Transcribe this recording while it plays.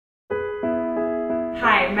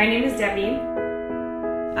Hi, my name is Debbie.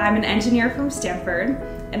 I'm an engineer from Stanford,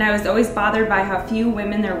 and I was always bothered by how few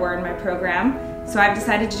women there were in my program, so I've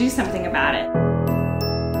decided to do something about it.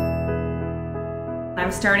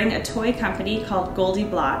 I'm starting a toy company called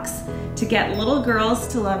GoldieBlox to get little girls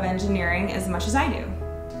to love engineering as much as I do.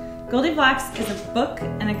 GoldieBlox is a book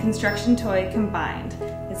and a construction toy combined.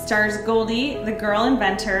 It stars Goldie, the girl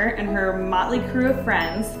inventor, and her motley crew of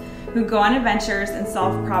friends who go on adventures and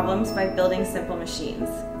solve problems by building simple machines.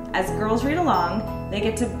 As girls read along, they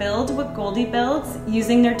get to build what Goldie builds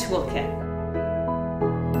using their toolkit.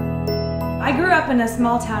 I grew up in a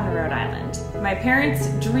small town in Rhode Island. My parents'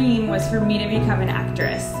 dream was for me to become an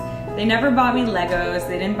actress. They never bought me Legos,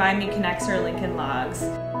 they didn't buy me K'NEX or Lincoln Logs.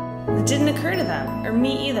 It didn't occur to them, or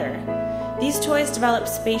me either. These toys develop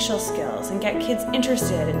spatial skills and get kids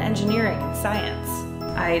interested in engineering and science.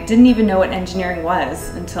 I didn't even know what engineering was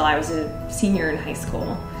until I was a senior in high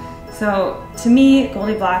school. So to me,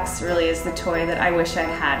 GoldieBlox really is the toy that I wish I'd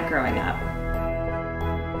had growing up.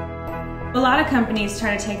 A lot of companies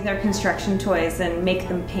try to take their construction toys and make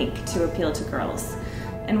them pink to appeal to girls.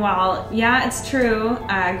 And while, yeah, it's true,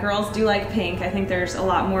 girls do like pink, I think there's a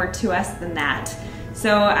lot more to us than that.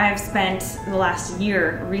 So I've spent the last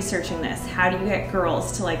year researching this. How do you get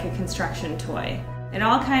girls to like a construction toy? It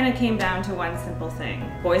all kind of came down to one simple thing.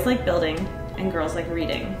 Boys like building and girls like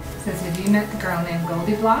reading. Says, have you met the girl named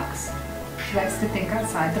GoldieBlox? She likes to think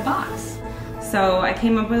outside the box. So I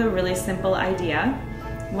came up with a really simple idea.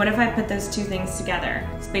 What if I put those two things together?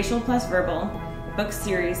 Spatial plus verbal, book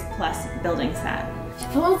series plus building set. She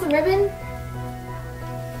pulls the ribbon.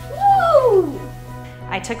 Woo!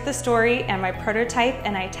 I took the story and my prototype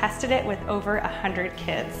and I tested it with over 100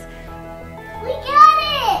 kids. We got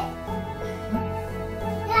it!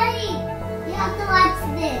 Daddy, you have to watch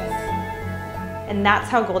this. And that's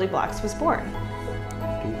how GoldieBlox was born.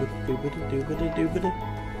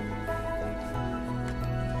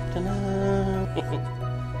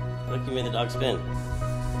 Look, you made the dog spin.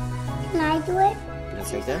 Can I do it? You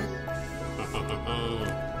think that?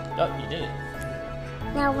 Oh, you did it.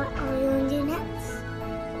 Now what are we going to do next?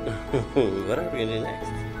 What are we going to do next?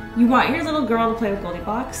 You want your little girl to play with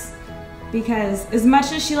GoldieBlox? Because as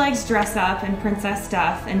much as she likes dress up and princess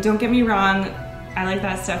stuff, and don't get me wrong, I like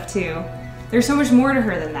that stuff too, there's so much more to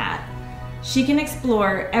her than that. She can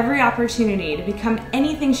explore every opportunity to become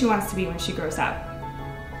anything she wants to be when she grows up.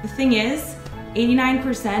 The thing is,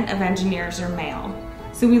 89% of engineers are male,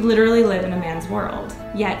 so we literally live in a man's world.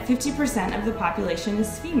 Yet 50% of the population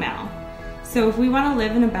is female. So if we want to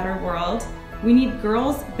live in a better world, we need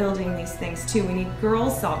girls building these things too. We need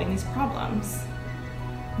girls solving these problems.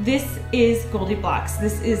 This is GoldieBlox.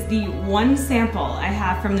 This is the one sample I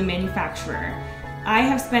have from the manufacturer. I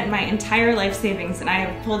have spent my entire life savings and I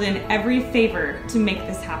have pulled in every favor to make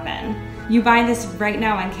this happen. You buy this right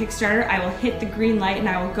now on Kickstarter, I will hit the green light and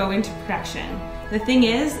I will go into production. The thing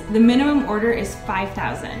is, the minimum order is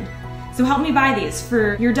 $5,000. So help me buy these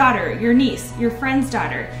for your daughter, your niece, your friend's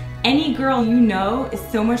daughter. Any girl you know is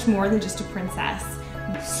so much more than just a princess.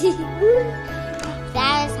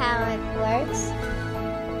 That is how it works.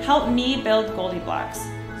 Help me build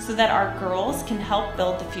GoldieBlox so that our girls can help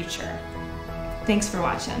build the future. Thanks for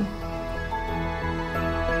watching.